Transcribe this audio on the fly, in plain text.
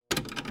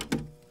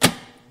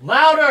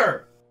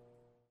Louder!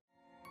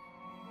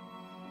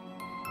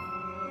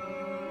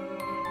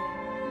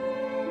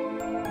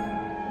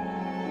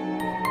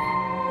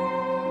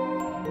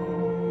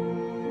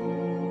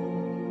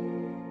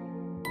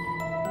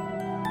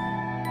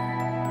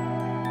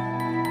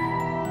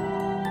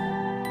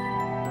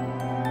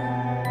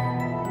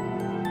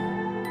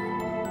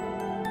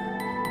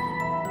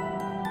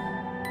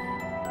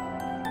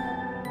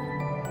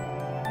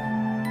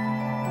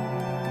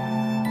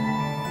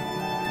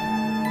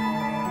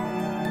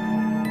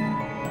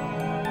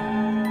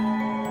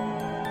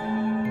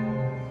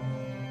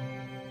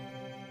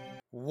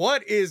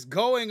 What is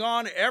going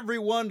on,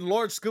 everyone?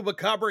 Lord Scuba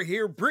Copper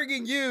here,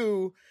 bringing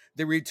you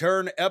the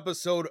return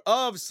episode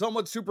of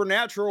Somewhat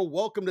Supernatural.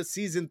 Welcome to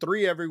season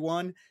 3,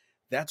 everyone.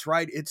 That's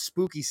right, it's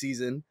spooky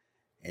season.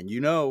 And you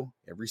know,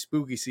 every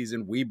spooky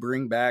season, we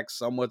bring back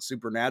Somewhat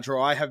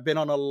Supernatural. I have been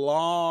on a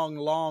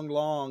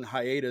long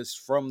hiatus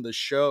from the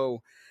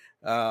show.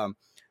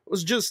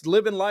 Was just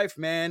living life,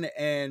 man,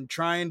 and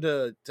trying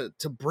to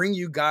bring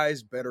you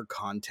guys better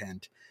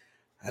content.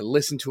 I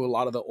listen to a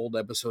lot of the old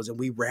episodes and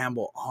we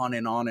ramble on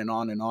and on and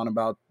on and on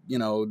about, you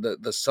know,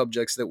 the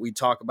subjects that we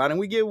talk about, and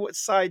we get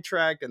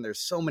sidetracked, and there's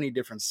so many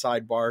different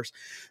sidebars.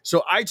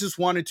 So I just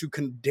wanted to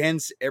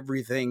condense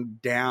everything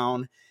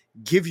down,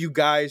 give you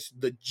guys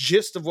the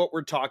gist of what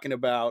we're talking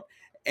about,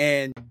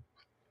 and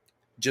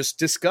just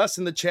discuss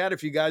in the chat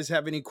if you guys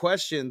have any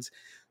questions.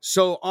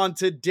 So on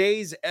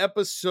today's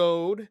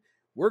episode,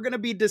 we're going to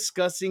be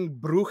discussing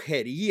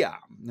brujeria.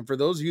 And for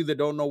those of you that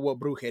don't know what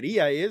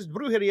brujeria is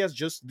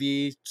just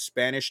the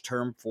Spanish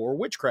term for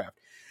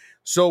witchcraft.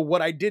 So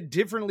what I did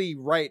differently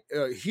right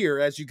here,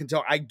 as you can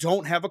tell, I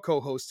don't have a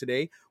co-host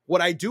today.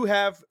 What I do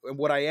have, and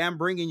what I am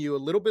bringing you a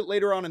little bit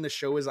later on in the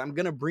show, is I'm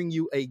going to bring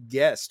you a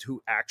guest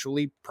who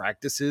actually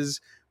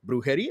practices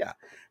brujeria.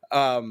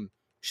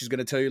 She's going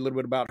to tell you a little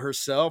bit about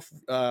herself.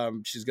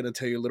 She's going to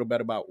tell you a little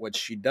bit about what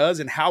she does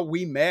and how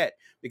we met,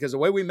 because the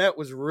way we met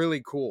was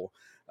really cool.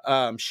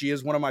 She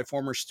is one of my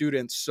former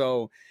students,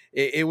 so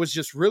it was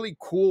just really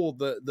cool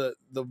the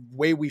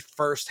way we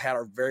first had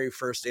our very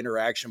first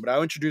interaction. But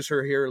I'll introduce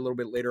her here a little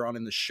bit later on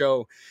in the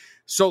show.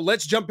 So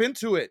let's jump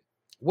into it.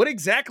 What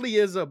exactly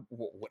is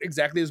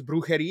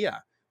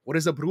brujeria? What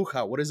is a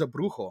bruja? What is a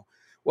brujo?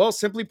 Well,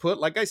 simply put,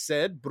 like I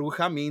said,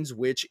 bruja means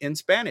witch in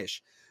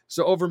Spanish.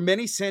 So over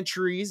many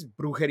centuries,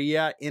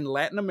 brujeria in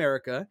Latin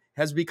America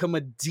has become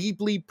a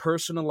deeply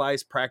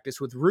personalized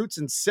practice with roots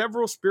in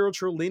several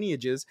spiritual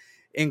lineages,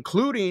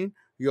 including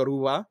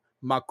Yoruba,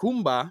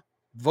 Macumba,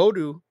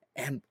 Vodou,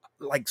 and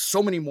like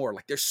so many more.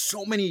 Like there's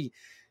so many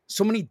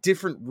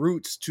different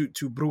roots to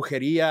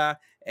brujeria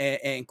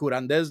and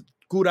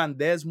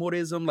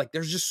curandesmorism. Like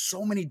there's just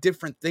so many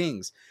different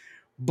things.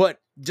 But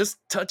just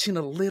touching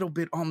a little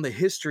bit on the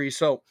history.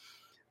 So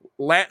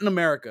Latin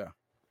America,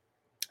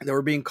 they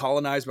were being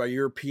colonized by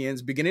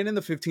Europeans beginning in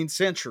the 15th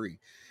century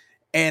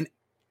and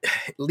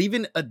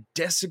leaving a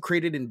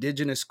desecrated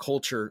indigenous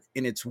culture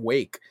in its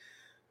wake.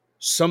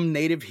 Some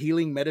native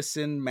healing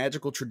medicine,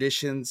 magical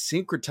traditions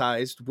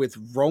syncretized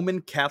with Roman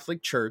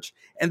Catholic Church,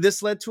 and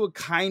this led to a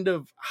kind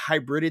of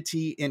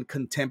hybridity in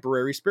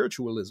contemporary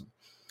spiritualism.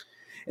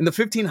 In the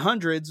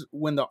 1500s,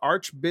 when the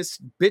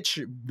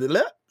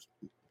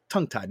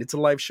tongue-tied, it's a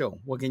live show.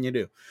 What can you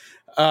do?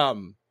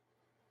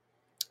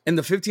 In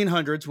the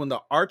 1500s, when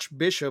the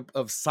Archbishop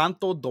of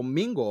Santo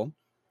Domingo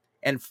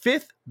and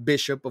 5th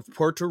Bishop of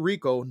Puerto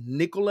Rico,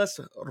 Nicolas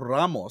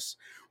Ramos,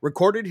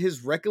 recorded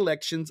his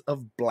recollections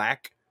of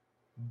black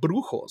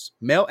brujos,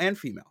 male and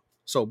female,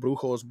 so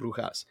brujos,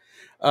 brujas,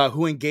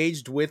 who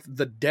engaged with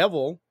the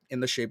devil in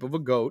the shape of a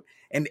goat,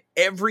 and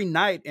every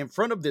night in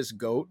front of this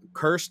goat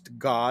cursed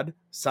God,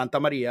 Santa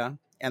Maria,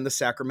 and the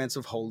sacraments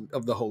of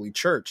the Holy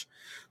Church.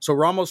 So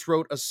Ramos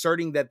wrote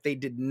asserting that they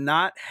did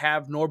not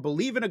have nor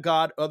believe in a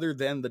God other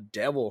than the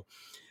devil.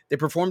 They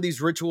performed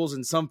these rituals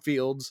in some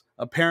fields.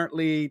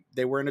 Apparently,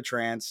 they were in a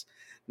trance,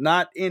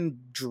 not in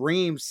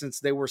dreams,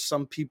 since there were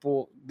some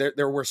people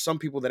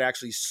that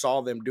actually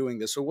saw them doing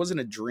this. So it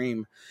wasn't a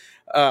dream.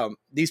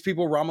 These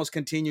people, Ramos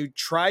continued,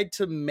 tried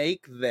to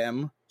make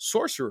them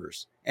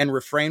sorcerers and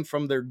refrain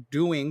from their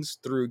doings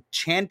through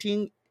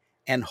chanting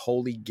and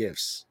holy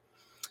gifts.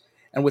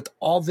 And with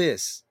all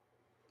this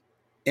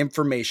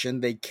information,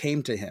 they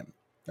came to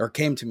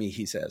me,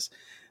 he says.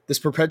 This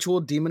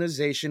perpetual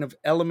demonization of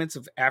elements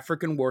of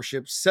African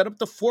worship set up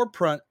the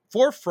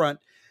forefront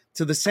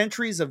to the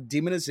centuries of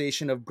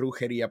demonization of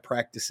brujeria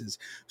practices.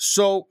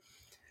 So,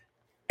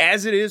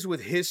 as it is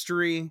with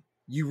history,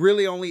 you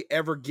really only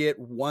ever get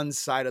one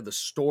side of the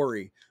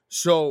story.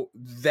 So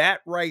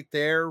that right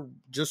there,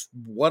 just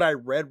what I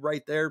read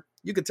right there,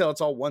 you could tell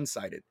it's all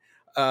one-sided.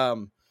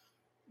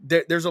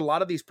 There's a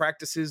lot of these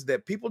practices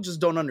that people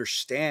just don't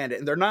understand,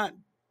 and they're not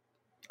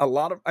a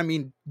lot of, I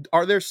mean,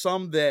 are there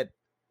some that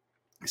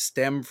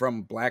stem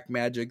from black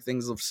magic,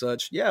 things of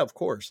such? Yeah, of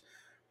course,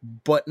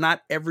 but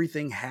not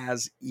everything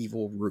has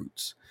evil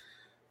roots.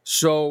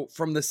 So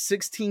from the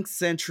 16th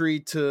century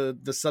to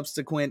the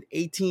subsequent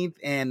 18th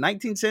and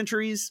 19th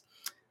centuries,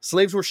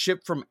 slaves were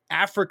shipped from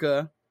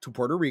Africa to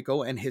Puerto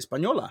Rico and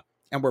Hispaniola,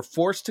 and were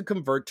forced to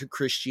convert to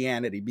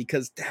Christianity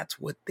because that's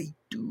what they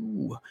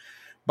do,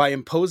 by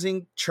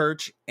imposing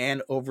church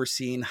and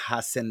overseeing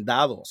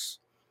hacendados,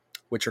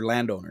 which are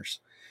landowners.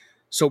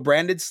 So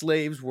branded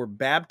slaves were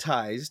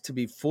baptized to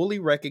be fully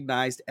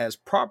recognized as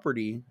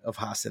property of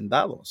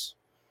hacendados.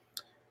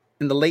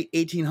 In the late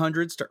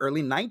 1800s to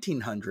early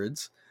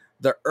 1900s,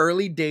 the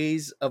early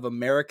days of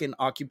American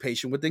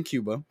occupation within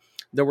Cuba,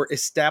 there were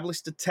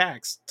established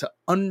attacks to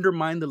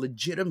undermine the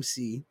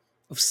legitimacy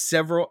of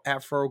several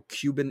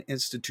Afro-Cuban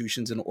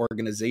institutions and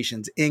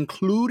organizations,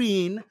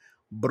 including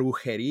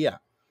Brujeria.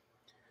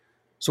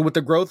 So with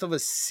the growth of a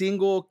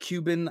single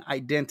Cuban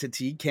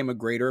identity came a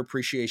greater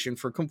appreciation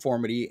for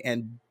conformity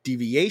and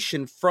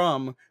deviation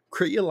from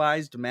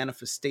creolized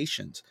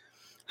manifestations.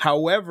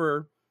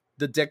 However,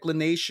 the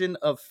declination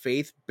of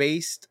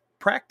faith-based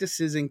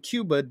practices in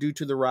Cuba due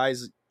to the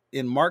rise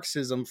in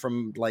Marxism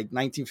from like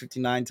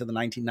 1959 to the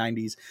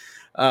 1990s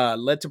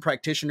led to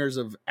practitioners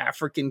of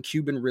African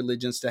Cuban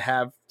religions to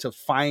have to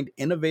find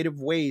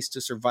innovative ways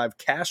to survive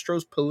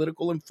Castro's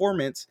political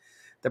informants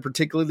that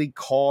particularly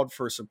called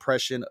for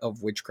suppression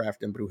of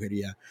witchcraft and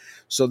brujeria.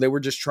 So they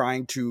were just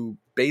trying to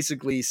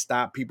basically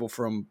stop people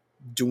from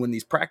doing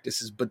these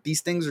practices. But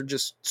these things are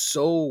just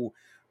so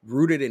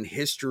rooted in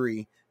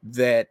history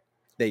that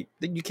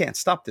you can't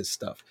stop this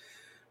stuff.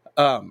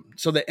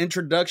 So the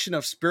introduction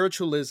of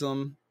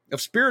spiritism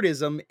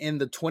in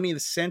the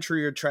 20th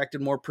century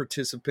attracted more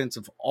participants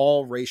of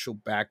all racial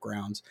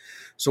backgrounds.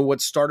 So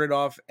what started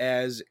off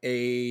as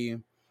a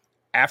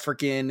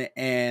African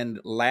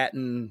and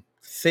Latin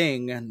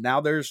thing, now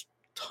there's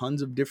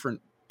tons of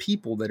different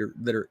people that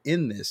are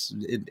in this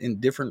in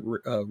different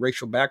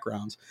racial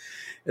backgrounds.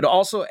 It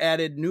also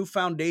added new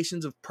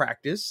foundations of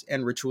practice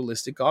and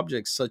ritualistic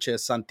objects such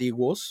as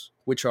santiguos,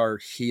 which are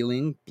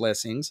healing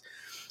blessings,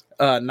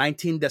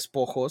 19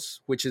 despojos,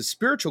 which is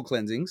spiritual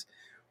cleansings,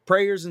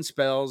 prayers and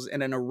spells,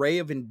 and an array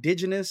of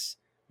indigenous,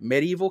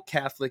 medieval,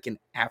 Catholic, and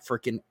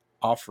African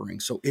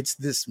offerings. So it's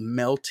this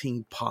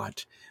melting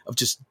pot of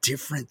just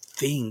different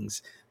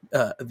things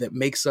that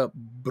makes up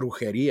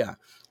brujeria.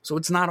 So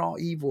it's not all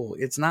evil.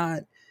 It's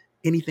not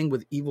anything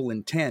with evil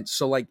intent.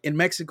 So like in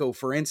Mexico,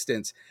 for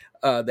instance,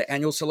 the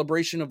annual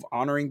celebration of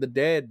honoring the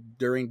dead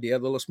during Dia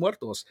de los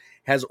Muertos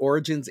has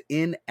origins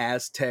in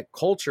Aztec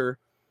culture,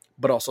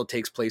 but also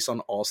takes place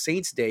on All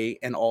Saints Day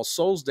and All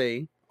Souls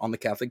Day on the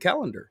Catholic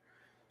calendar.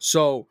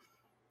 So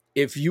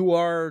if you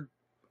are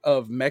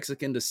of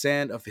Mexican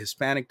descent, of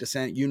Hispanic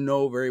descent, you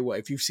know very well.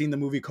 If you've seen the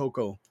movie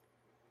Coco,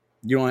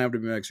 you don't have to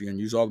be Mexican.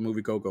 You saw the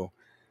movie Coco.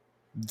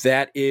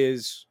 That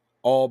is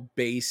all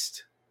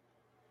based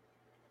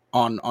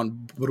on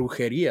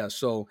brujeria.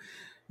 So,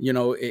 you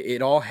know,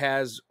 it all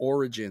has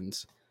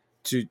origins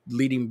to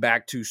leading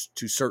back to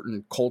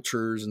certain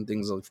cultures and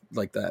things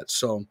like that.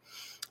 So,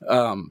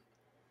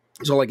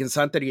 so like in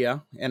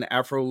Santeria, an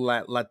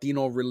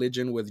Afro-Latino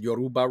religion with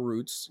Yoruba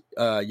roots,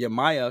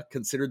 Yemaya,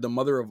 considered the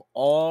mother of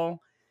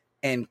all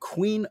and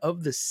queen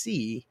of the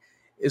sea,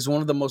 is one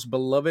of the most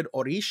beloved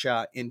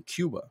orisha in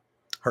Cuba.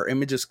 Her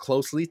image is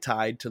closely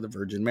tied to the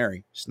Virgin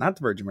Mary. It's not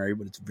the Virgin Mary,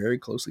 but it's very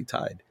closely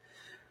tied.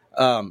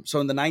 So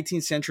in the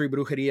 19th century,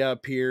 brujeria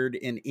appeared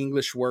in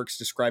English works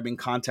describing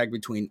contact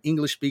between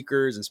English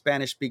speakers and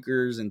Spanish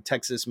speakers in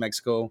Texas,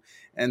 Mexico,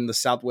 and the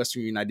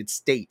southwestern United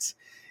States.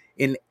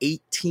 In the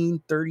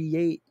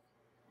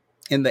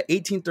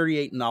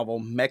 1838 novel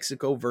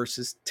Mexico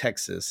versus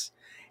Texas,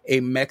 a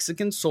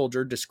Mexican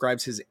soldier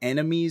describes his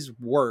enemy's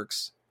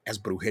works as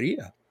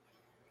brujeria.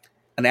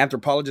 An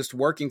anthropologist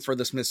working for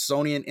the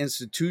Smithsonian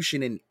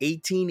Institution in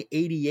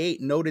 1888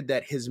 noted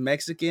that his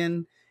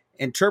Mexican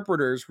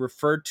interpreters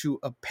referred to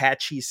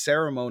Apache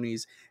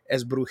ceremonies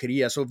as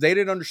brujeria. So if they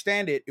didn't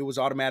understand it, it was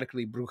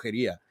automatically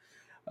brujeria.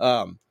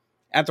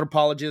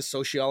 Anthropologists,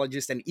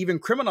 sociologists, and even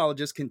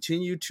criminologists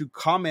continue to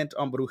comment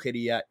on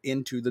brujeria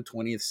into the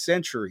 20th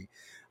century.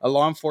 A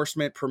law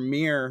enforcement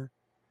premiere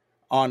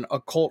on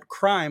occult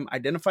crime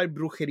identified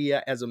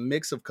brujeria as a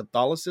mix of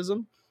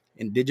Catholicism,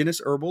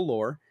 indigenous herbal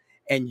lore,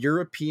 and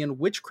European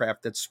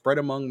witchcraft that spread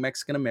among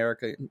Mexican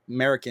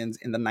Americans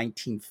in the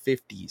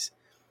 1950s.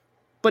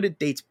 But it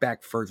dates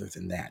back further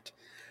than that.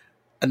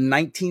 A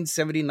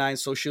 1979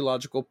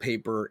 sociological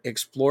paper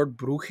explored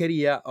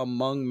brujeria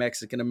among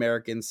Mexican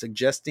Americans,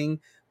 suggesting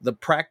the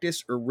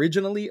practice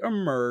originally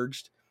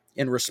emerged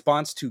in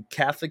response to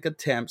Catholic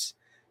attempts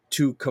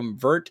to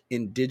convert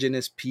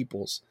indigenous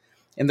peoples.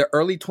 In the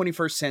early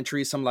 21st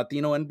century, some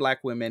Latino and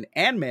Black women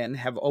and men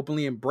have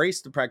openly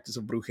embraced the practice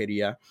of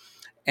brujeria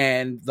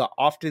and the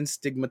often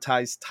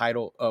stigmatized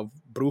title of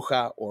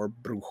bruja or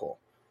brujo.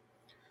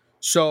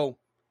 So,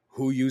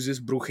 who uses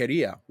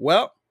brujeria?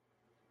 Well,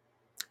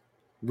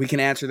 we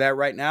can answer that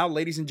right now.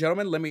 Ladies and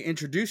gentlemen, let me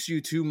introduce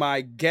you to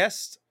my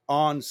guest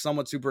on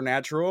Somewhat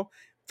Supernatural.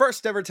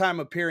 First ever time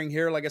appearing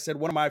here. Like I said,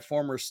 one of my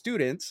former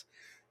students,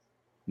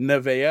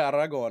 Nevaeh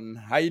Aragon.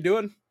 How you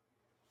doing?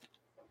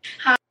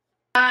 Hi.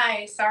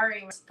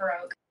 Sorry, it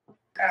broke.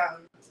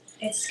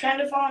 It's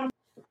kind of falling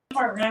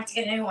apart. We're going to have to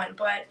get a new one.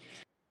 But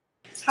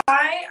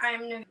hi,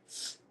 I'm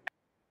Nevaeh.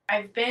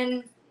 I've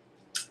been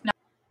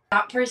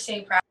not per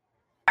se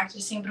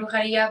practicing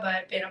brujeria,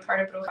 but been a part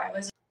of brujeria. I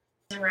was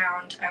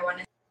around, I want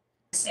to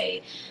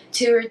say,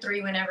 2 or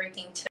 3 when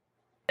everything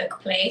took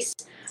place.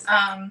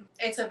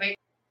 It's a big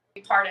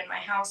part in my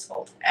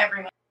household.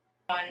 Everyone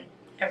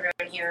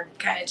here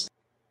kind of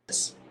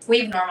just,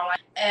 we've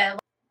normalized. A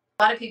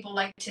lot of people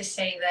like to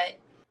say that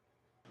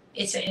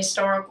it's a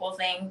historical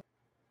thing.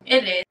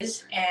 It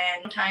is,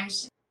 and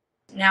sometimes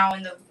now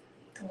in the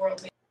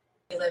world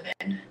we live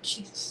in,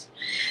 Jesus.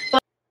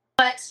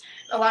 But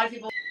a lot of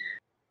people,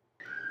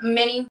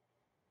 many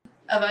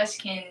of us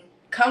can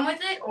come with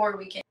it, or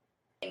we can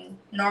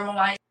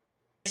normalize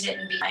it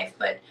and be life.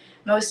 But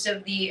most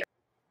of the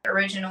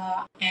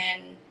original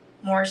and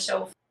more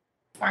so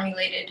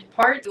formulated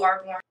parts, you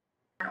are born,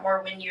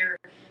 or when you're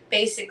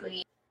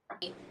basically,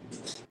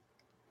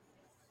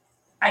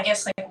 I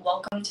guess, like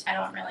welcomed. I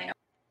don't really know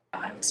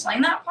how to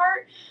explain that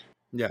part.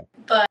 Yeah.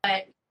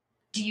 But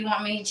do you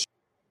want me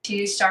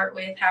to start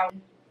with how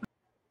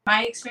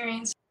my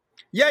experience?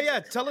 Yeah.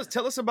 Tell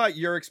us about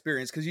your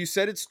experience, because you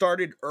said it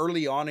started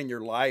early on in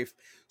your life.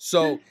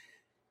 So,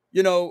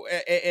 you know,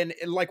 and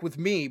like with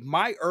me,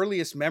 my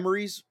earliest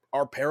memories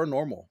are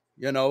paranormal,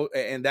 you know,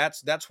 and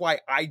that's why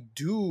I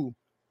do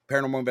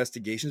paranormal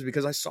investigations,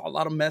 because I saw a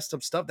lot of messed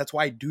up stuff. That's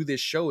why I do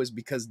this show, is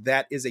because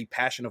that is a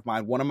passion of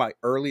mine. One of my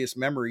earliest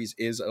memories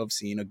is of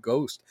seeing a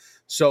ghost.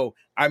 So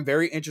I'm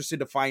very interested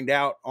to find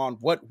out on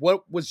what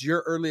was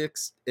your early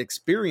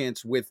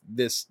experience with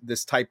this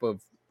type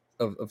of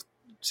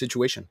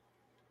situation.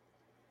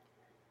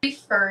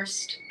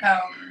 First,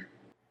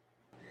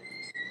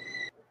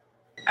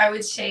 I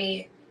would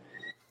say,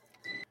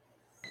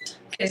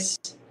 because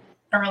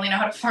I don't really know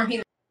how to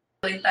formulate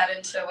that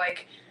into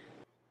like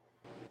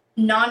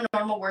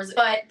non-normal words,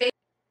 but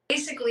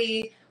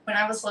basically when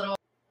I was little,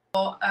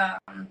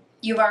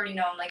 you've already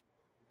known, like,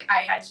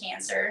 I had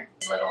cancer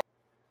as little.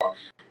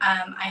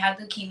 I had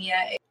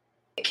leukemia.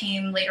 It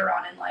came later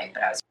on in life,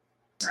 but I was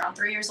around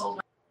 3 years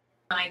old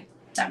when I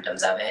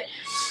symptoms of it.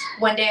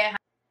 One day I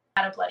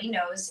had a bloody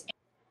nose,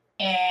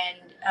 and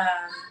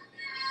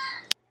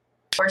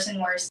worse and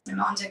worse. My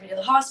mom took me to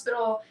the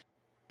hospital.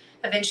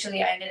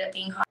 Eventually I ended up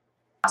being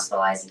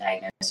hospitalized and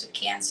diagnosed with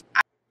cancer.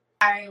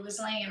 I was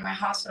laying in my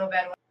hospital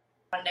bed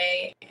one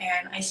day,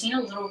 and I seen a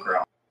little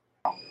girl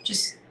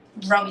just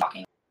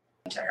talking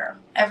to her.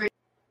 Every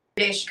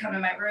day she'd come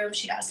in my room,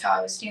 she'd ask how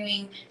I was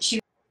doing. She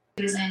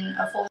was in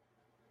a full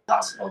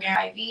hospital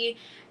IV,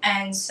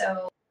 and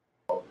so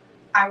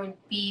I would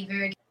be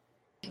very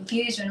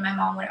confused when my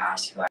mom would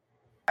ask who I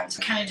was.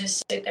 So kind of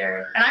just sit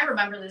there, and I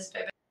remember this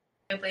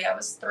vividly. I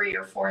was 3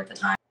 or 4 at the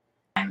time,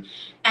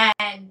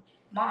 and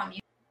Mom, you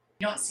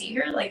don't see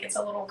her? Like, it's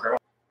a little girl.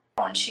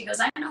 And she goes,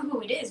 I know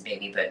who it is,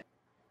 baby, but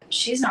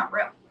she's not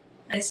real.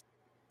 And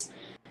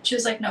she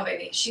was like, no,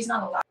 baby, she's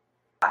not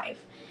alive.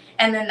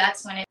 And then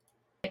that's when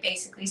it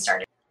basically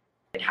started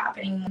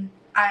happening.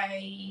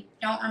 I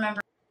don't remember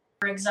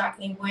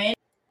exactly when,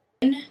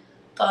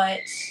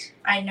 but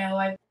I know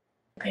I've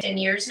been 10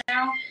 years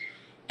now,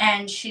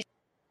 and she's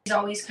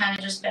always kind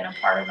of just been a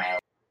part of my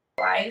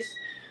life.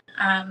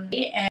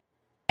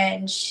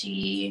 And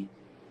she,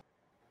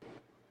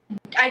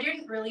 I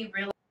didn't really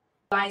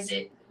realize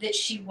it, that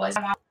she was.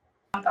 My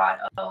mom thought,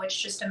 oh, it's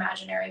just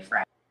imaginary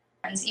friends.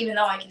 Even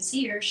though I can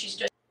see her, she's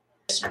just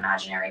an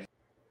imaginary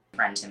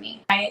friend to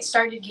me. I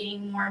started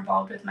getting more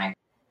involved with my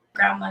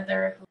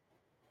grandmother,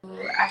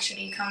 who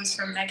actually comes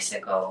from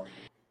Mexico.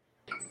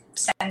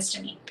 Sense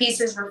to me.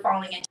 Pieces were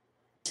falling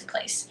into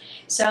place.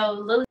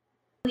 So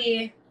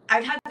Lily,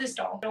 I've had this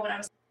doll when I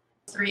was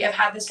 3. I've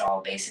had this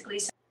doll basically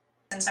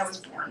since I was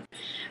born.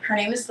 Her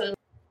name is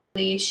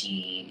Lily.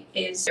 She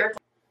is zero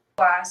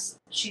glass.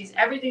 She's,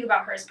 everything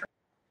about her is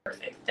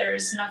perfect.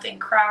 There's nothing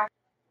cracked.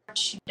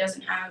 She's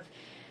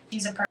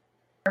a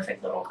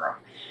perfect little girl.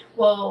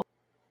 Well,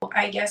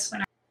 I guess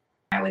when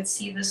I would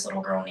see this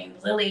little girl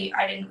named Lily,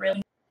 I didn't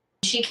really.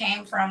 She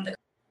came from the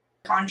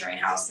Conjuring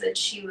house, that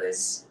she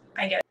was,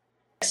 I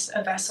guess,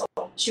 a vessel.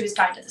 She was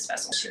tied to this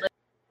vessel. She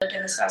lived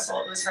in this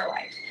vessel. It was her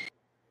life.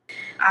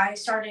 I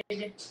started,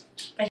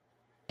 I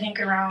think,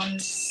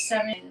 around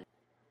 7.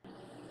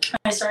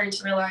 I started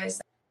to realize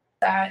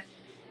that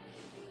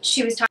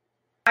she was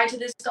tied to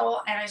this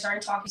doll, and I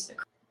started talking to the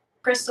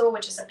crystal,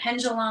 which is a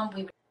pendulum.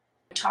 We would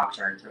talk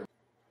to her through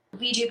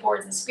Ouija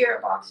boards and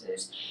spirit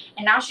boxes.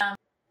 And now,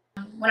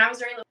 when I was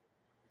very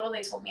little,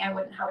 they told me I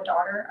wouldn't have a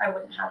daughter, I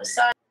wouldn't have a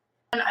son,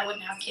 I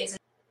wouldn't have kids.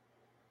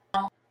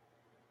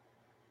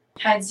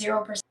 Had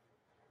 0%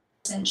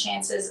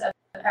 chances of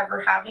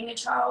ever having a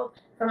child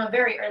from a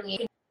very early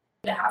age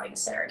to having a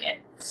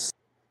surrogate.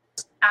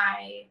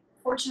 I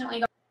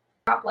fortunately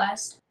got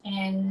blessed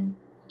in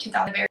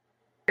 2000. Very,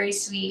 very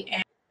sweet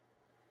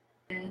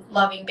and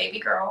loving baby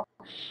girl,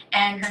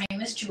 and her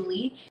name is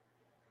Julie.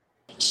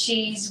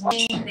 She's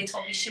watching. They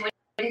told me she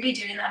wouldn't be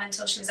doing that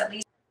until she was at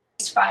least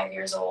 5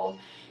 years old.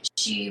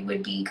 She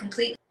would be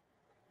completely.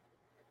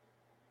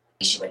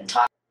 She wouldn't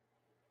talk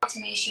to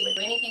me. She wouldn't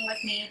do anything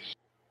with me.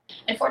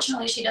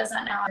 Unfortunately, she does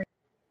that now. I'm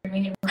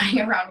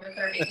running around with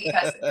her baby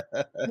cousin.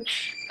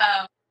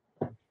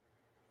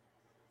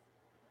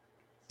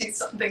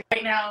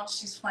 Right now,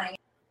 she's playing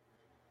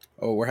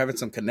Oh, we're having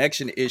some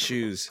connection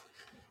issues.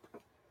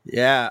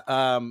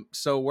 Yeah.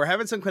 So we're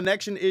having some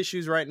connection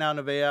issues right now,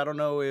 Nevaeh. I don't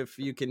know if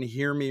you can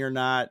hear me or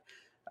not.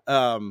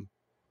 Um,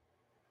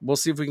 we'll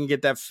see if we can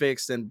get that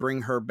fixed and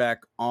bring her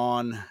back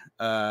on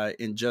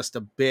in just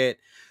a bit.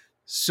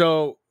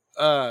 So,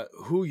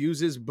 who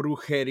uses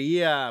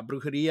brujeria?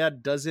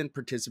 Brujeria doesn't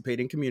participate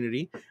in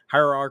community,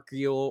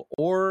 hierarchical,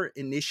 or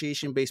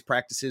initiation based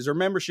practices or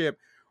membership.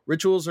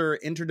 Rituals are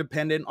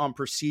interdependent on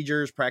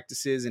procedures,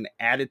 practices, and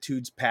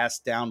attitudes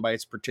passed down by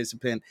its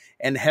participant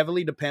and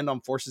heavily depend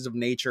on forces of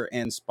nature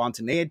and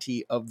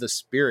spontaneity of the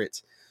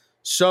spirits.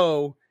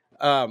 So,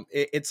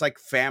 it's like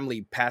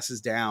family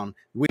passes down.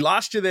 We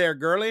lost you there,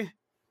 girly.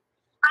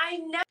 I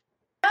know.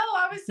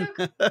 I was so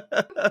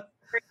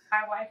my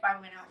Wi-Fi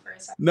went out for a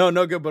second.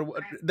 No, good. But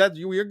that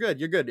you're good.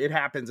 You're good. It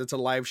happens. It's a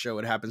live show.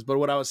 It happens. But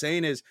what I was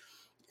saying is,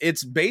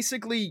 it's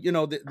basically,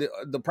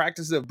 the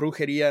practice of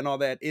brujeria and all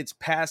that. It's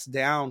passed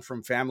down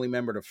from family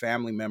member to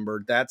family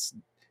member. That's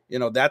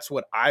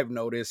what I've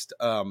noticed.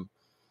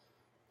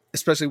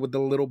 Especially with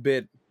the little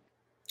bit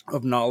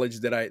of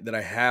knowledge that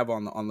I have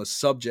on the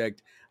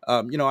subject.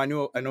 I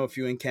know a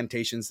few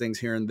incantations, things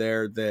here and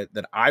there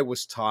that I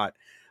was taught,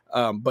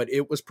 but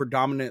it was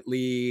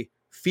predominantly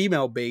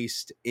female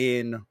based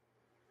in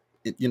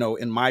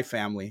my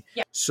family.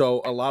 Yeah.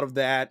 So a lot of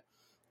that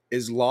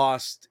is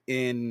lost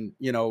in,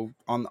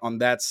 on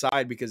that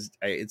side, because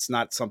it's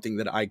not something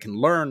that I can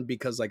learn,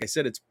 because like I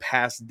said, it's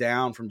passed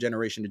down from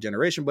generation to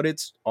generation, but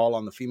it's all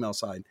on the female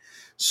side.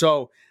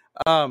 So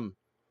when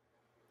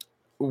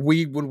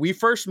we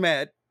first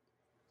met,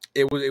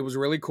 it was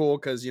really cool,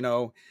 because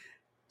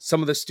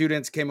some of the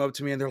students came up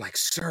to me and they're like,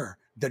 "Sir,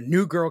 the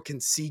new girl can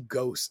see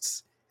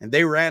ghosts." And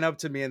they ran up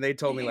to me and they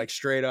told me, like,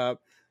 straight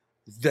up,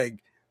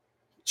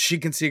 she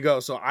can see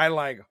ghosts. So I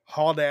like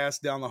hauled ass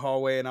down the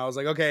hallway and I was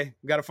like, okay,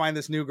 we got to find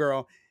this new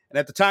girl. And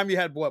at the time you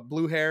had what,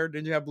 blue hair?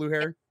 Didn't you have blue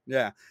hair?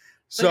 Yeah.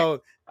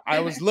 So I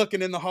was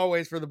looking in the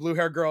hallways for the blue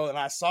hair girl and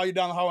I saw you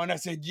down the hallway and I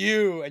said,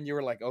 you, and you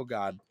were like, oh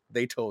God,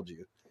 they told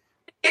you.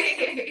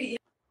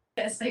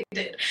 Yes, they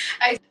did.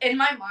 In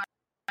my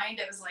mind,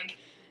 it was like,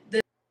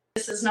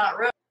 this is not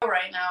real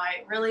right now.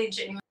 I really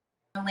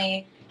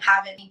genuinely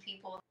haven't seen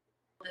people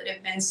that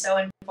have been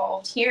so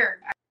involved here,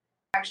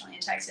 actually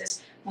in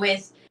Texas,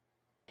 with,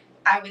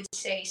 I would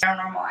say,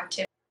 paranormal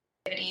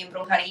activity and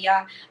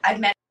brujeria.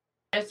 I've met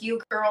a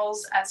few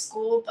girls at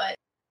school, but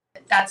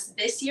that's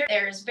this year.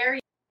 There's very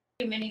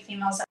many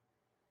females that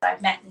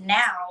I've met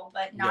now,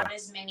 but not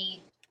as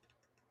many.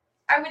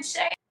 I would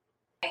say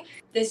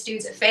this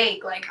dude's a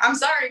fake. Like, I'm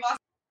sorry,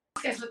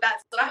 Vasquez, but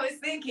that's what I was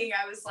thinking.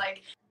 I was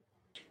like,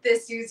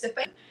 this dude's a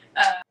fake.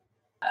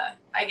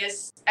 I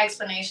guess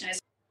explanation as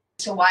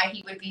to why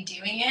he would be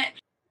doing it.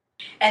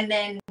 And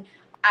then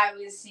I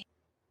was seeing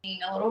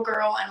a little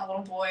girl and a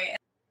little boy,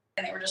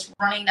 and they were just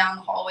running down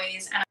the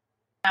hallways, and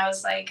I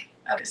was like,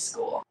 okay,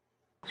 school.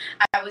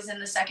 I was in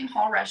the second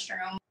hall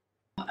restroom.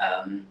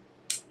 I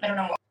don't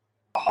know what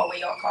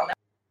hallway y'all call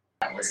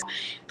that was,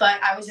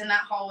 but I was in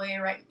that hallway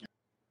right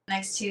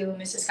next to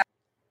Mrs.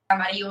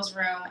 Camarillo's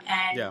room,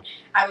 and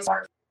I was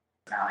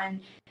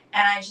and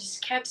I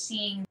just kept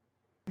seeing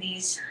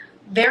these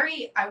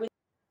very, I would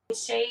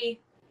say,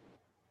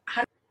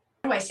 how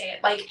do I say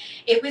it? Like,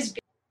 it was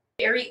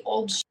very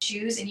old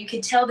shoes, and you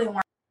could tell they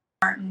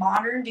weren't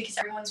modern, because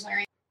everyone's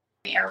wearing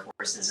Air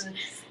Forces and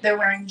they're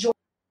wearing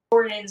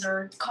Jordans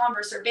or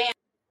Converse or Vans,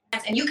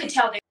 and you could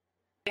tell they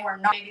were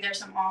not. Maybe there's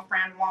some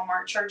off-brand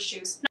Walmart church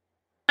shoes.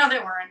 No, they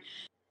weren't.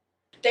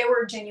 They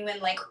were genuine,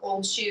 like,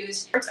 old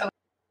shoes. It's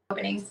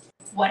opening,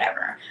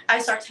 whatever.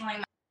 I start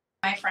telling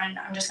my friend,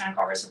 I'm just gonna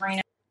call her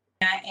Sabrina,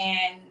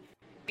 and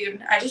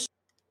dude, I just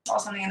saw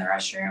something in the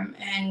restroom,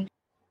 and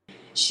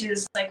she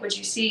was like, "What'd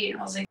you see?" And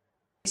I was like,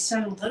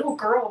 "Some little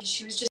girl.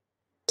 She was just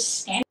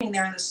standing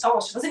there in the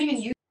stall. She wasn't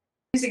even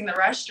using the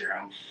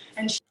restroom."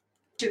 And she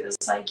was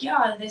like,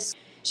 "Yeah, this."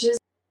 She was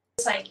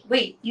like,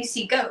 "Wait, you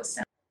see ghosts?"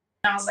 And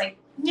I was like,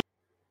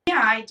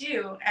 "Yeah, I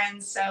do."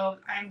 And so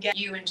I'm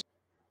getting you, and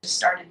just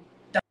started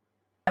the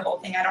whole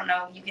thing. I don't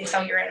know. You can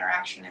tell your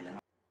interaction, and then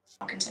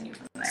I'll continue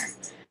from there.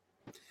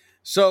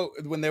 So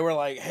when they were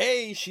like,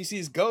 "Hey, she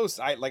sees ghosts,"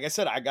 I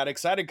got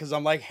excited, because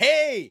I'm like,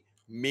 "Hey,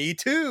 me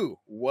too.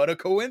 What a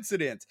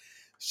coincidence."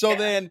 So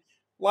then,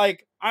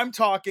 like, I'm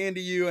talking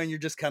to you and you're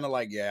just kind of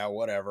like, "Yeah,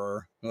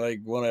 whatever." Like,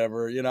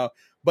 whatever,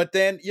 But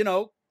then,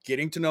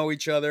 getting to know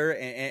each other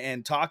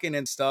and talking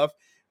and stuff,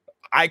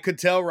 I could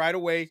tell right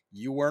away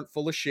you weren't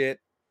full of shit,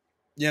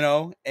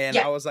 and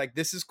I was like,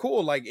 this is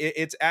cool. Like,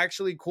 it's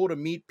actually cool to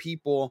meet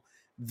people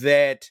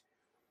that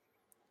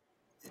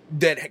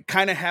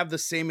kind of have the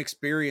same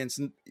experience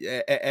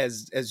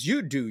as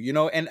you do,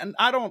 and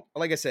I don't,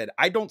 like I said,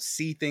 I don't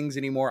see things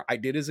anymore. I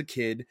did as a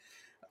kid.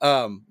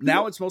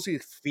 Now it's mostly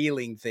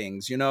feeling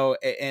things,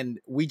 and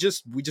we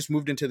just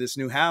moved into this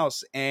new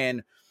house,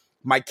 and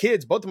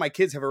both of my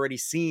kids have already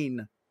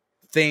seen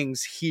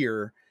things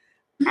here.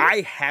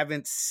 I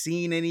haven't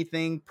seen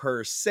anything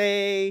per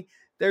se.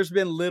 There's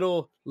been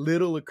little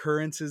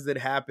occurrences that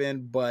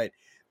happen, but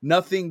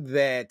nothing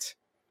that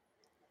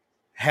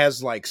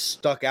has like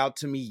stuck out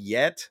to me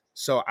yet.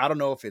 So I don't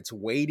know if it's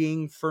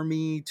waiting for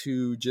me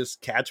to just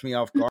catch me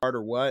off guard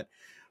or what.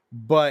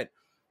 But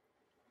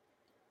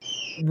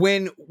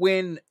when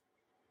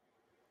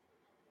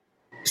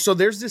so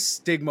there's this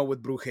stigma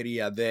with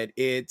brujeria that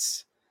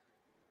it's,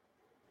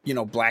 you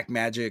know, black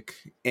magic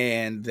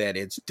and that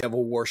it's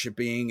devil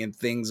worshiping and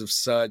things of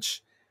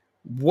such.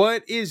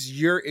 What is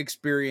your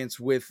experience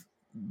with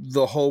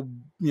the whole,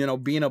 you know,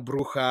 being a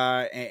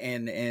bruja,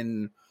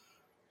 and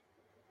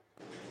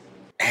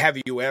have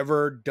you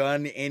ever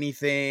done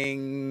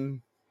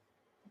anything,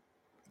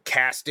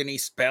 cast any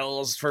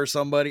spells for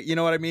somebody, you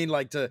know what I mean,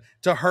 like to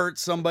hurt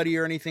somebody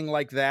or anything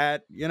like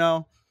that, you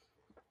know?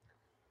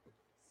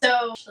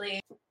 So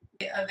actually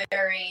a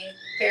very,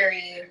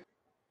 very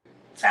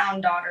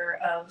found daughter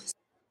of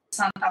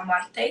Santa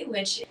Muerte,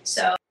 which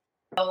so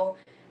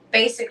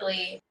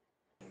basically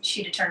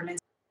she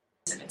determines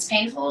if it's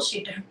painful.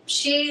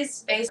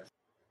 She's basically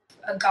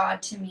a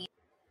god to me.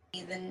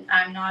 Then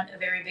I'm not a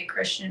very big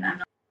Christian. I'm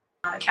not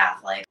a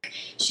Catholic.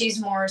 She's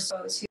more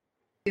so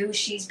to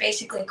she's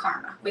basically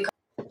karma. We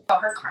call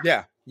her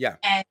karma. Yeah.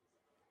 And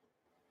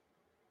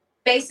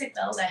basic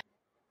spells, I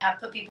have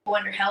put people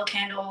under hell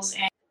candles,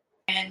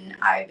 and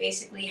I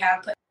basically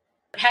have put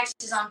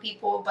hexes on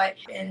people. But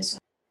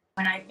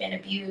when I've been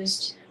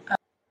abused,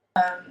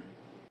 I'm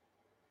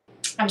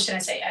just gonna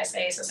say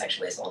so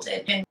sexually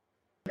assaulted, been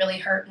really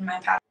hurt in my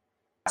past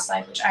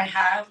life, which I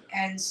have,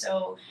 and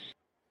so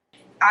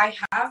I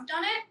have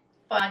done it,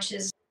 but much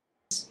as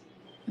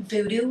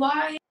voodoo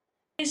wise,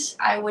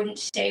 I wouldn't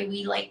say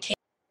we like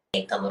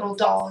take the little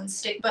doll and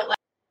stick, but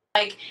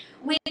like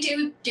we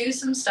do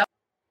some stuff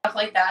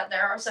like that.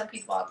 There are some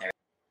people out there,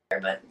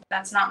 but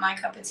that's not my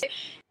cup of tea.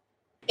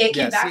 It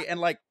can see, and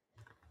like,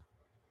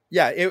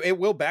 yeah, it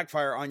will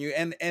backfire on you.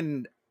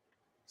 And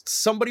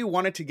somebody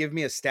wanted to give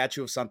me a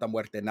statue of Santa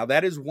Muerte. Now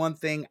that is one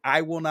thing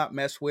I will not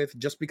mess with,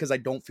 just because I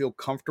don't feel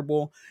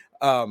comfortable.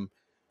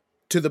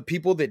 To the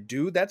people that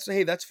do,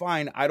 that's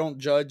fine. I don't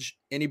judge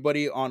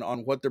anybody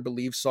on what their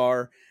beliefs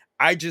are.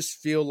 I just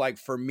feel like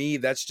for me,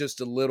 that's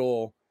just a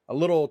little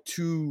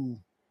too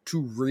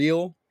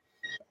real.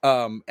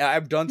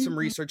 I've done some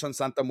research on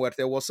Santa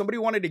Muerte. Well, somebody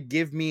wanted to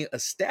give me a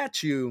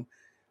statue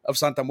of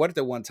Santa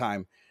Muerte one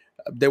time.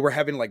 They were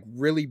having like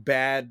really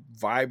bad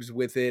vibes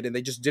with it, and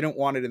they just didn't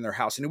want it in their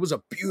house. And it was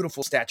a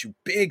beautiful statue,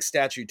 big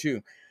statue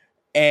too.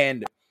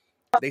 And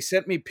they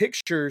sent me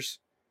pictures,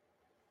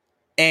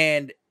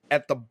 and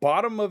at the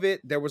bottom of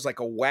it, there was like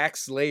a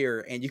wax layer,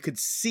 and you could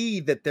see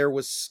that there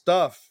was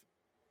stuff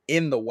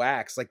in the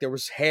wax. Like there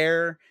was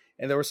hair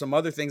and there were some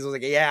other things. I was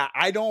like, yeah,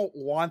 I don't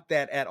want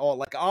that at all.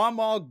 Like I'm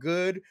all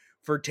good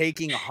for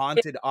taking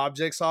haunted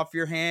objects off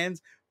your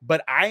hands,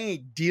 but I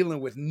ain't dealing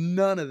with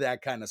none of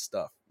that kind of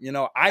stuff. You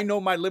know, I know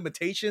my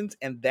limitations,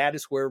 and that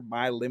is where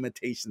my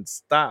limitations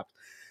stop.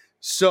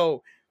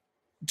 So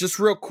just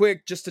real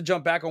quick, just to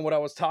jump back on what I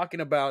was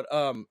talking about,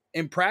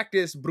 in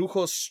practice,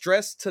 brujos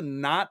stress to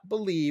not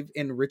believe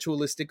in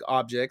ritualistic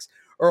objects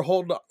or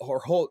hold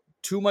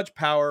too much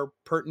power,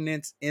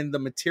 pertinence in the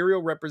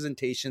material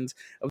representations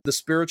of the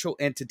spiritual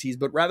entities,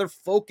 but rather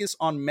focus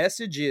on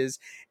messages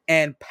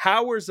and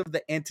powers of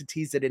the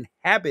entities that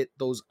inhabit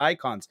those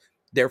icons.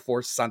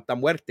 Therefore, Santa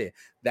Muerte.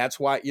 That's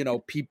why, you know,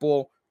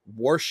 people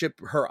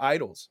worship her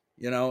idols,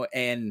 you know,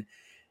 and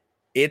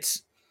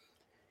it's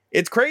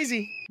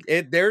crazy.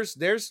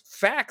 There's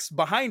facts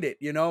behind it,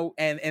 you know,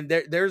 and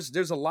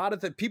there's a lot of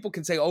that. People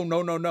can say, oh,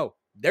 no.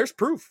 There's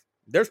proof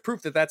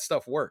that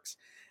stuff works.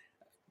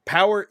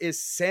 Power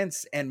is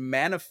sensed and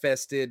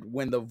manifested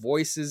when the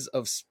voices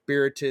of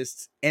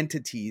spiritist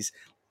entities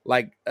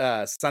like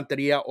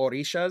Santeria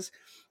Orishas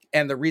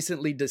and the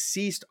recently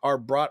deceased are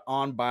brought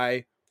on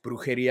by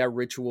brujeria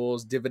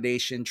rituals,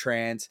 divination,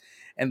 trance,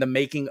 and the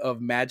making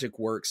of magic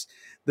works.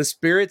 The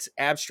spirit's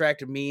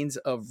abstract means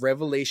of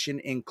revelation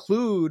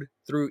include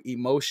through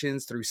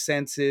emotions, through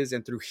senses,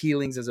 and through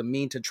healings as a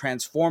mean to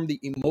transform the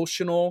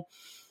emotional,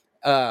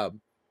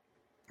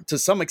 to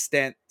some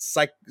extent,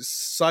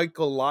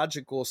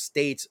 psychological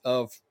states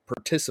of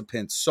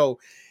participants. So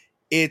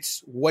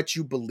it's what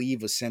you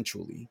believe,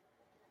 essentially.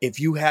 If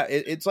you have,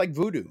 it's like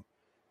voodoo.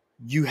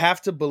 You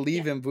have to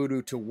believe in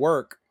voodoo to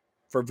work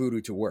for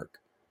voodoo to work.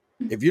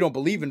 If you don't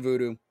believe in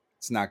voodoo,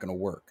 it's not going to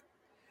work.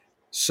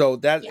 So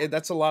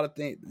that's a lot of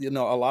things, you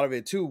know, a lot of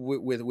it too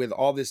with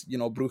all this, you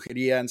know,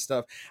 brujeria and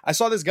stuff. I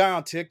saw this guy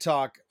on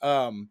TikTok,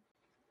 and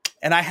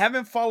I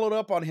haven't followed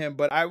up on him,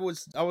 but I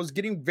was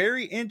getting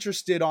very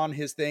interested on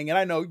his thing. And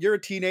I know you're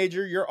a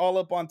teenager, you're all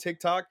up on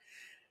TikTok,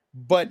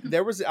 but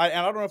there was, I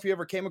don't know if you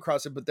ever came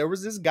across it, but there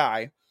was this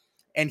guy,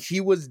 and he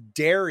was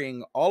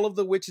daring all of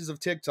the witches of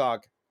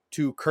TikTok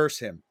to curse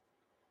him.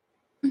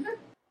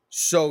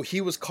 So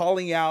he was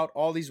calling out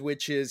all these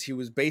witches. He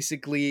was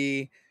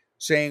basically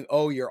saying,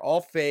 oh, you're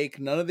all fake.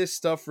 None of this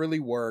stuff really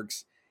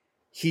works.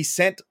 He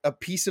sent a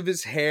piece of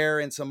his hair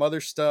and some other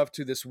stuff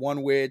to this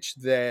one witch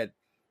that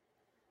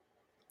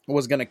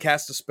was going to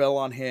cast a spell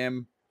on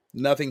him.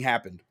 Nothing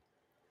happened.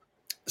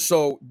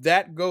 So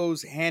that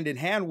goes hand in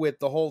hand with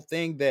the whole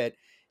thing that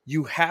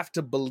You have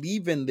to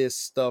believe in this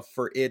stuff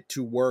for it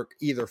to work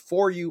either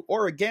for you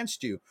or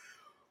against you.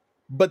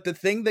 But the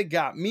thing that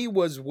got me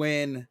was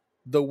when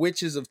the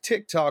witches of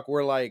TikTok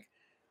were like,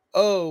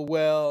 oh,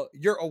 well,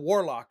 you're a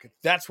warlock.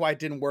 That's why it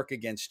didn't work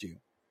against you.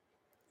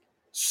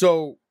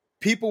 So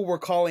people were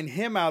calling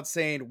him out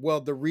saying,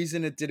 well, the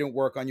reason it didn't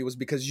work on you was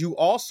because you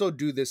also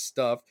do this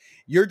stuff.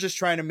 You're just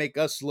trying to make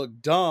us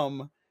look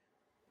dumb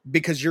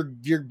because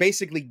you're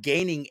basically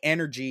gaining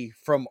energy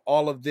from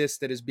all of this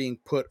that is being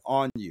put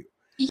on you.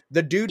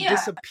 The dude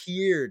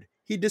disappeared.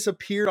 He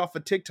disappeared off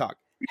of TikTok.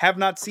 Have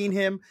not seen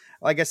him.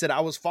 Like I said,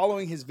 I was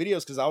following his videos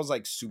because I was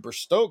like super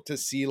stoked to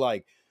see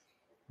like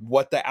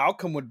what the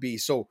outcome would be.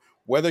 So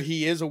whether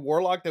he is a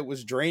warlock that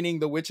was draining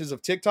the witches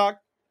of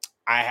TikTok,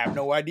 I have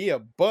no idea.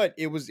 But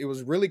it was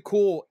really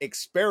cool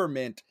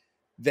experiment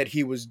that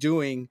he was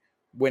doing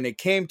when it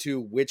came to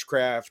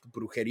witchcraft,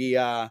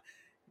 brujeria,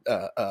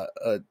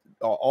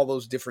 all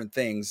those different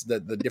things,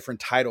 the different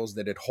titles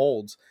that it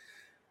holds.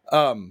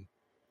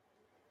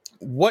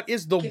 What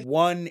is the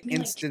one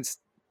instance?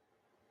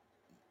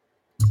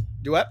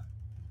 Do what?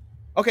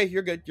 Okay,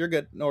 you're good. You're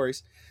good. No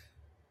worries.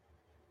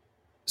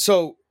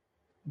 So,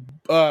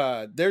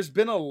 there's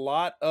been a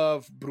lot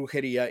of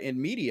brujeria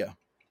in media.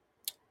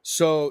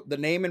 So the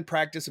name and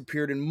practice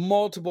appeared in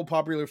multiple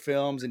popular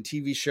films and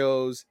TV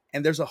shows,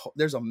 and there's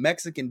a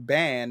Mexican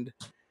band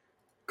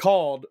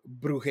called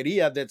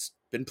Brujeria that's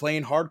been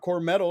playing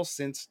hardcore metal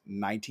since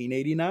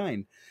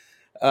 1989.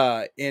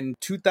 In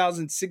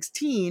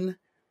 2016,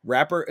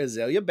 rapper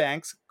Azealia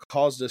Banks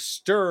caused a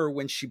stir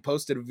when she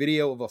posted a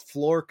video of a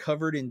floor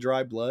covered in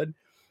dry blood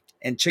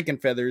and chicken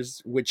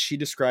feathers, which she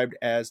described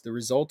as the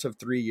result of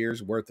 3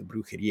 years worth of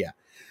brujeria.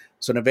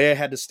 So Nevaeh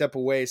had to step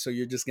away, so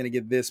you're just going to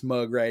get this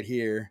mug right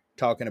here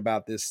talking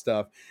about this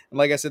stuff. And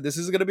like I said, this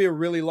is going to be a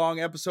really long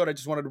episode. I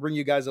just wanted to bring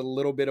you guys a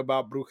little bit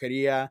about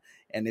brujeria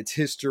and its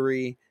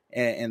history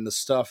and the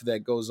stuff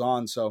that goes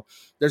on. So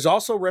there's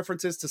also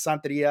references to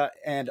Santeria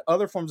and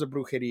other forms of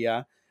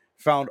brujeria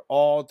found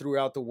all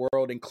throughout the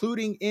world,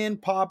 including in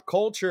pop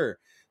culture.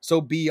 So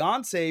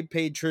Beyonce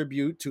paid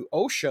tribute to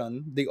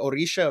Oshun, the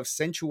Orisha of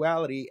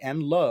sensuality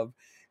and love,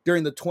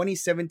 during the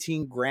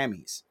 2017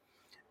 Grammys.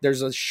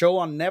 There's a show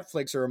on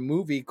Netflix or a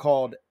movie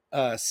called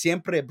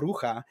Siempre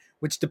Bruja,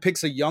 which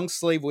depicts a young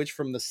slave witch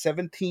from the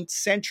 17th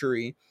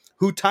century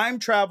who time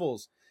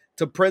travels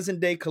to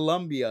present-day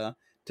Colombia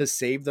to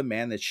save the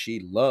man that she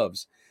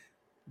loves.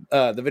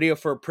 The video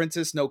for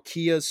Princess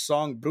Nokia's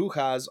song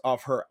Brujas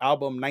off her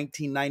album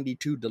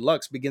 1992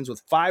 Deluxe begins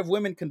with 5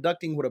 women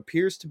conducting what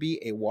appears to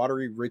be a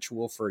watery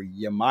ritual for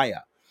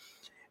Yamaya.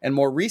 And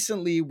more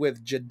recently,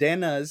 with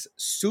Jadena's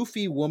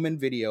Sufi Woman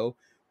video,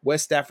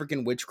 West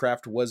African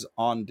witchcraft was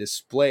on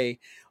display.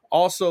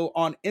 Also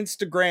on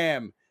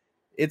Instagram,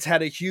 it's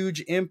had a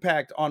huge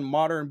impact on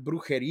modern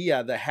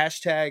brujeria. The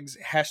hashtags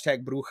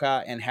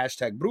 #bruja and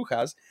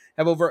 #brujas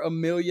have over 1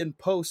 million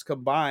posts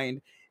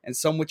combined, and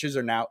some witches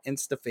are now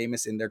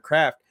insta-famous in their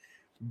craft.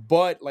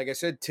 But like I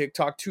said,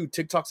 TikTok too.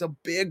 TikTok's a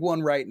big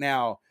one right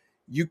now.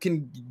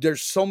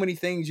 There's so many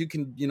things you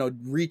can,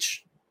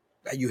 reach.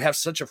 You have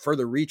such a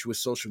further reach with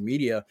social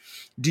media.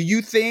 Do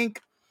you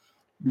think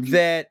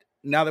that,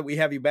 now that we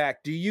have you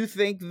back, do you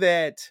think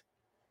that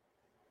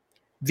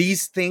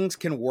these things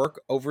can work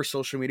over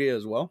social media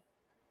as well?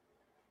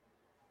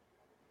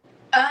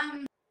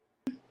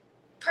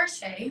 Per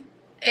se,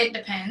 it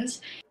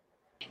depends.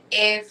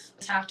 If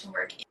you have to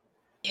work,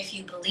 if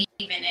you believe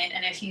in it,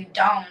 and if you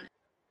don't,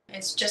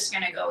 it's just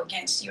going to go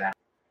against you at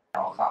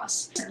all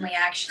costs. Recently,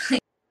 actually,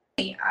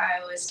 I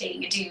was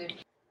dating a dude,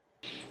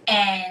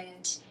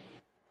 and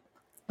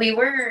we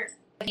were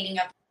meeting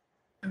up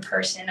in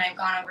person. I've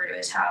gone over to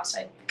his house.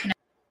 I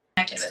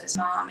connected with his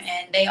mom,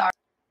 and they are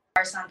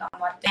Santa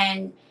Muerte.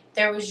 And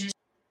there was just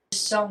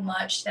so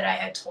much that I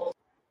had told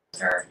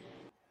her,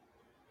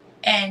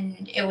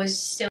 and it was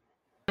still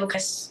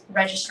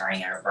registering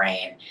in her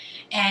brain,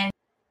 and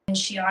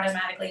she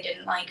automatically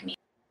didn't like me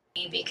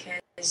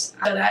because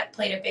so that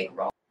played a big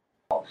role.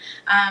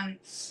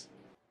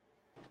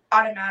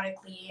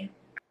 Automatically,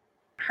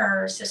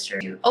 her sister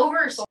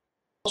over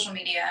social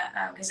media,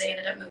 because they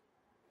ended up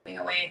moving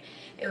away.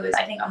 It was,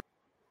 I think, a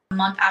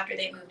month after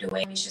they moved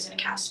away. She was going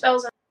to cast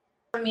spells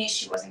on me.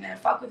 She wasn't going to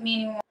fuck with me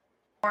anymore.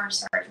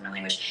 Sorry for my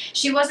language.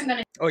 She wasn't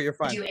going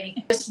to do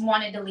anything. Just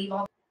wanted to leave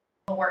all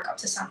the work up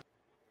to something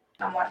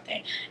on one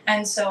thing.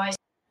 And so I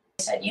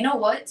said, you know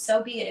what?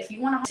 So be it. If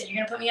you want to, you're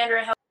going to put me under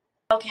a hell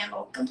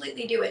candle,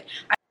 completely do it.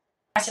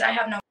 I said, I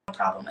have no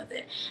problem with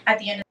it. At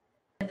the end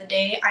of the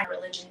day,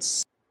 religion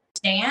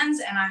stands,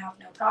 and I have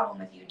no problem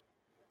with you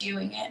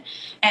doing it.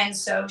 And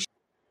so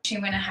she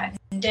went ahead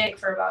and did it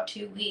for about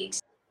 2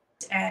 weeks,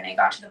 and it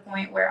got to the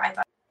point where I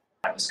thought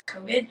it was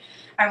COVID.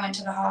 I went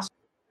to the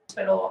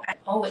hospital, and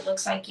it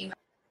looks like you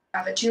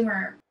have a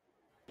tumor.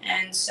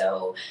 And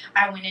so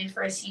I went in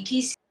for a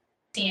CT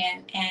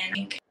scan,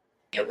 and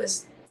it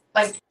was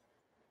like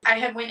I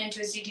had went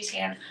into a CT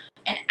scan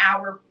an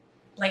hour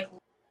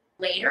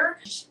later.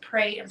 Just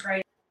prayed and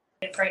prayed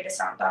and prayed to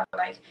Santa,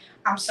 like,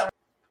 I'm sorry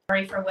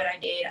for what I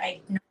did.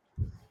 I know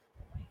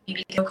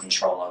maybe no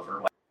control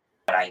over what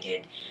I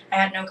did. I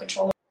had no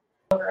control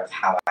over of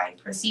how I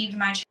perceived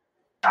my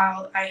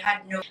child. I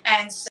had no,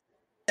 and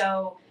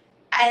so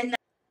and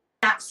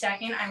that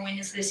second I went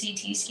into the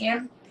CT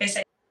scan, they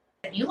said,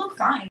 "You look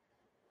fine."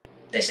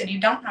 They said, "You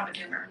don't have a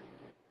tumor."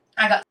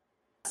 I got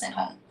sent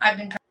home. I've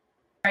been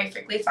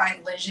perfectly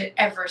fine, legit,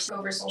 ever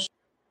over social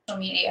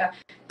media.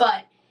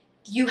 But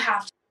you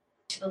have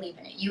to believe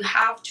in it. You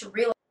have to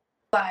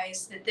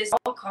realize that this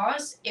all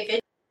costs. If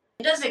it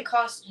doesn't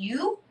cost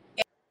you,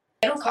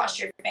 it'll cost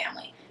your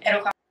family.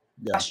 It'll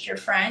cost your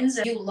friends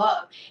that you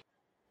love.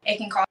 It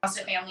can cost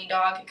a family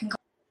dog. It can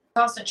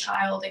cost a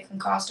child. It can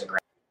cost a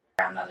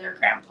grandmother,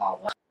 grandpa.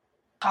 What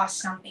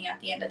costs something at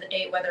the end of the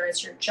day, whether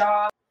it's your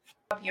job,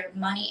 your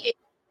money,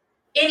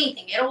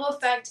 anything. It'll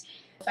affect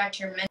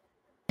your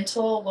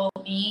mental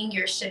well-being,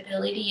 your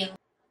stability in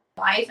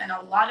life, and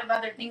a lot of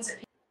other things that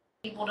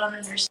people don't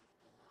understand.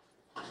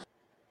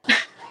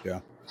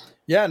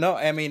 Yeah, no,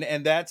 I mean,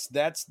 and that's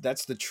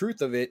the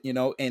truth of it,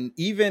 and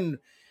even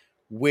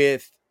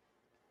with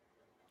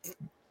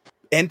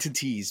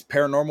entities,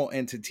 paranormal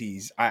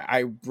entities,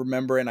 I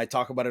remember, and I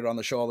talk about it on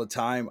the show all the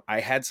time, I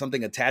had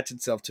something attach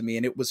itself to me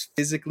and it was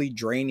physically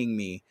draining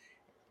me.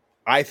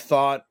 I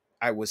thought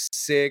I was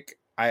sick.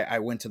 I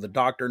went to the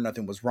doctor,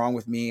 nothing was wrong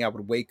with me. I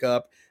would wake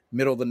up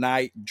middle of the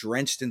night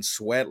drenched in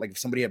sweat, like if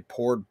somebody had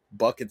poured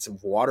buckets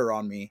of water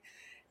on me.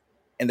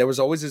 And there was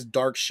always this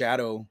dark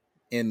shadow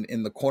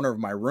in the corner of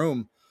my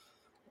room.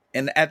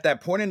 And at that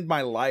point in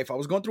my life, I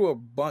was going through a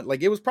bunch,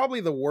 like it was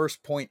probably the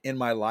worst point in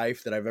my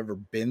life that I've ever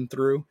been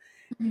through.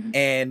 Mm-hmm.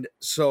 And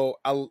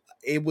so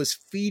it was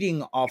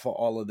feeding off of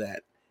all of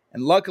that.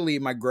 And luckily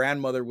my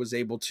grandmother was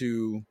able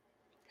to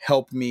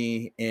help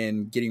me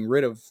in getting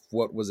rid of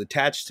what was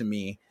attached to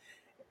me.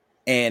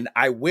 And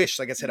I wish,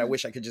 like I said, I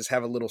wish I could just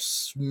have a little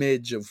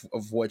smidge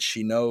of what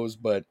she knows.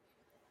 But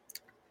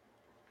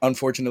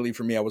unfortunately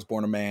for me, I was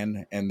born a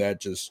man and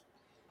that just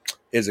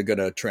isn't going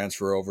to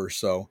transfer over.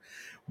 So,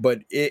 but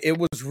it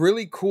was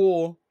really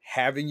cool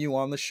having you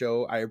on the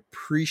show. I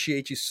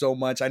appreciate you so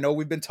much. I know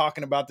we've been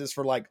talking about this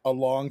for like a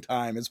long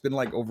time. It's been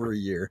like over a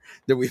year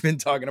that we've been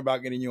talking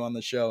about getting you on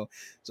the show.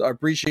 So I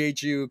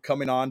appreciate you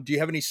coming on. Do you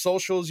have any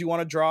socials you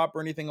want to drop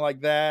or anything like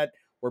that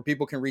where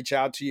people can reach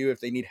out to you if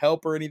they need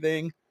help or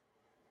anything?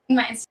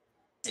 My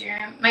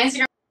Instagram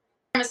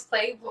is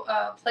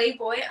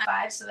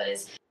Playboy5, so that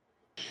is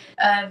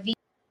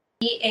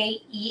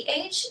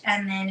VAEH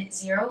and then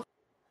 05.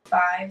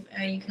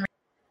 You can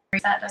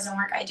if that doesn't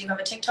work, I do have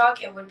a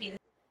TikTok. It would be the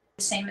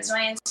same as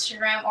my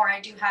Instagram, or I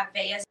do have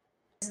Veya's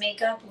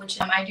Makeup, which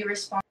I do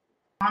respond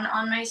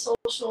on my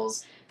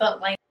socials.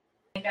 But like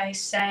I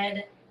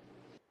said,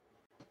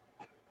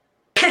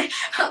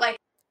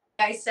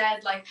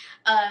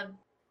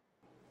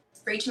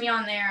 reach me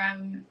on there.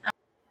 I'm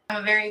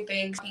a very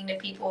big thing to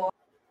people.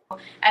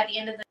 At the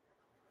end of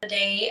the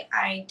day,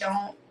 I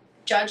don't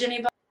judge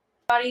anybody.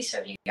 So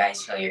if you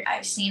guys feel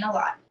I've seen a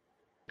lot.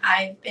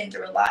 I've been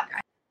through a lot.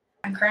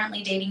 I'm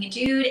currently dating a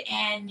dude,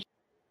 and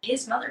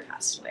his mother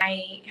passed away.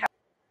 I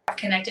have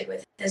connected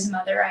with his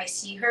mother. I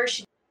see her.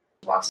 She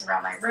walks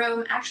around my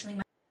room. Actually,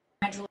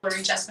 my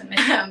jewelry just went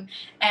missing.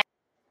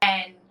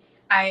 And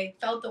I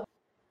felt the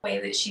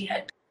way that she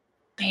had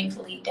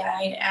painfully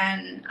died.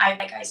 And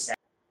like I said,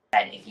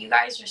 if you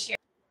guys are scared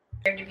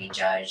to be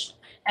judged,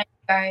 and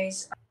you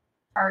guys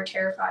are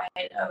terrified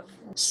of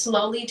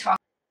slowly talking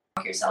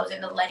yourselves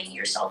into letting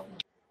yourself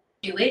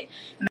do it,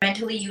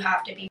 mentally you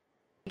have to be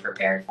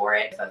prepared for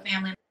it. If a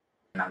family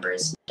member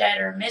is dead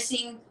or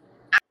missing,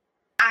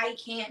 I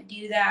can't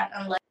do that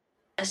unless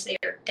they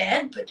are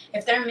dead. But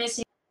if they're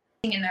missing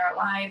and they're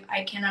alive,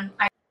 I can't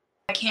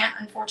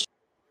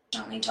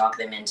unfortunately talk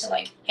them into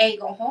like, hey,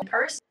 go home in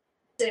person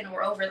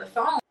or over the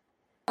phone.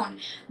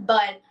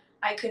 But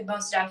I could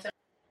most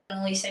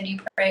definitely send you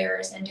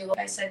prayers and do what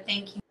I said.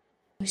 Thank you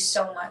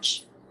so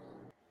much.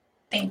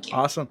 Thank you.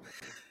 Awesome.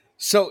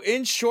 So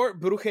in short,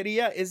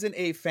 brujeria isn't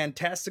a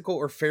fantastical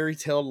or fairy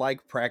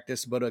tale-like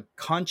practice, but a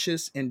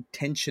conscious,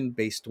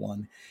 intention-based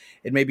one.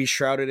 It may be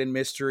shrouded in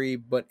mystery,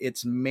 but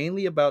it's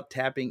mainly about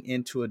tapping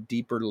into a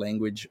deeper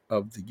language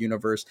of the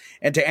universe.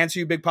 And to answer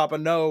you, Big Papa,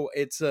 no,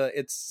 it's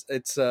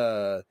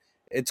called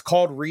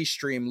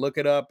Restream. Look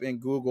it up in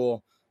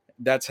Google.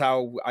 That's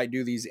how I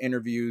do these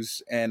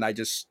interviews, and I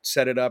just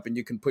set it up, and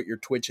you can put your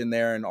Twitch in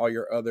there and all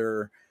your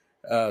other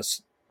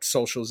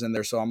socials in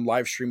there. So I'm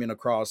live streaming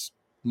across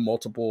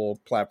multiple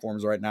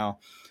platforms right now.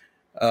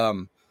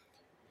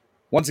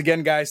 Once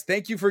again, guys,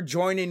 thank you for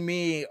joining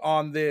me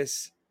on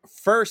this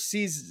first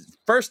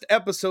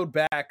episode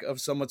back of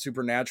Somewhat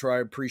Supernatural. I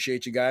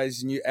appreciate you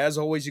guys. And as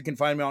always, you can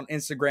find me on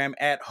Instagram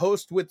at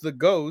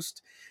hostwiththeghost.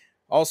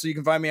 Also, you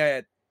can find me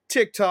at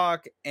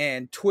TikTok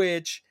and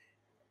Twitch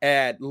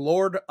at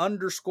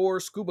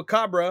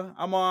Lord_Scubacabra.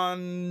 I'm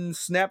on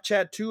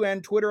Snapchat too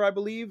and Twitter, I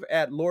believe,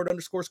 at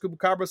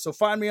Lord_Scubacabra. So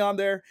find me on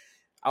there.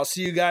 I'll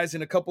see you guys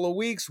in a couple of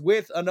weeks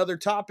with another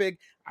topic.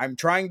 I'm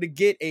trying to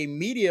get a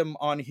medium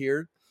on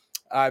here.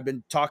 I've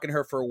been talking to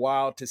her for a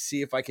while to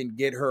see if I can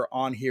get her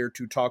on here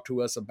to talk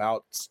to us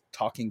about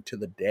talking to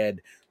the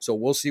dead. So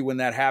we'll see when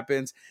that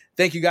happens.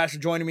 Thank you guys for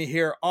joining me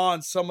here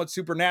on Somewhat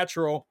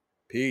Supernatural.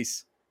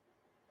 Peace.